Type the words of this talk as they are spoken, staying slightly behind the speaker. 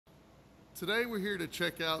Today we're here to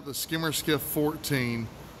check out the Skimmer Skiff 14.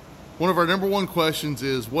 One of our number one questions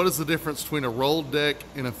is, what is the difference between a rolled deck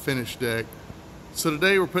and a finished deck? So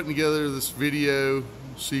today we're putting together this video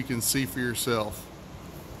so you can see for yourself.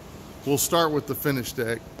 We'll start with the finished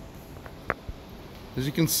deck. As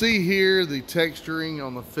you can see here, the texturing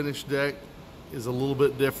on the finished deck is a little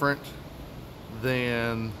bit different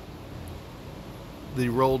than the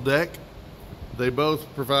rolled deck. They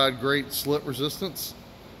both provide great slip resistance.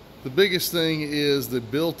 The biggest thing is the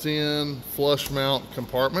built-in flush mount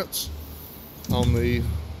compartments. On the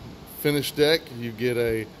finished deck, you get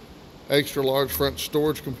a extra large front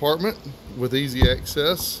storage compartment with easy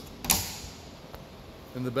access.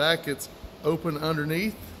 In the back, it's open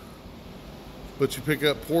underneath, but you pick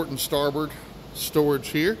up port and starboard storage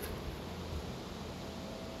here.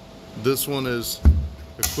 This one is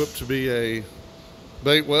equipped to be a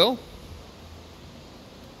bait well.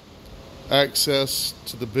 Access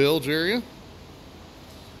to the bilge area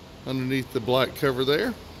underneath the black cover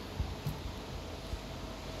there.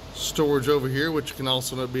 Storage over here, which can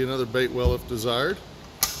also be another bait well if desired.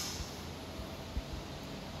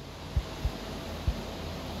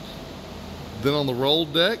 Then on the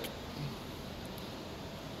rolled deck,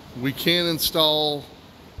 we can install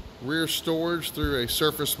rear storage through a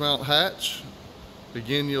surface mount hatch.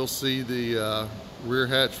 Again, you'll see the rear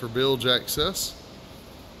hatch for bilge access.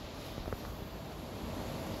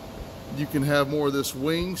 You can have more of this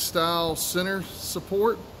wing style center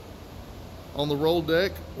support on the roll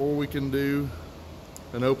deck, or we can do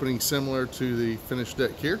an opening similar to the finished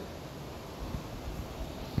deck here.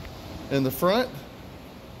 In the front,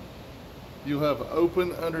 you'll have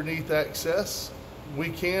open underneath access. We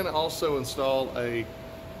can also install a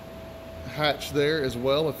hatch there as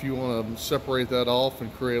well if you want to separate that off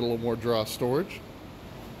and create a little more dry storage.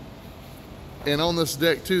 And on this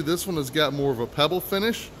deck too, this one has got more of a pebble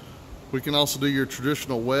finish. We can also do your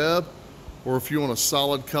traditional web, or if you want a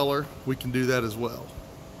solid color, we can do that as well.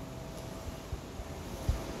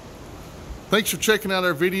 Thanks for checking out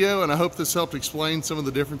our video, and I hope this helped explain some of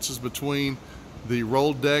the differences between the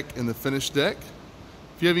rolled deck and the finished deck.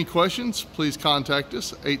 If you have any questions, please contact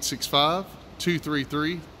us,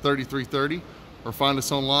 865-233-3330, or find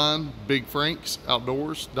us online,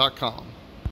 bigfranksoutdoors.com.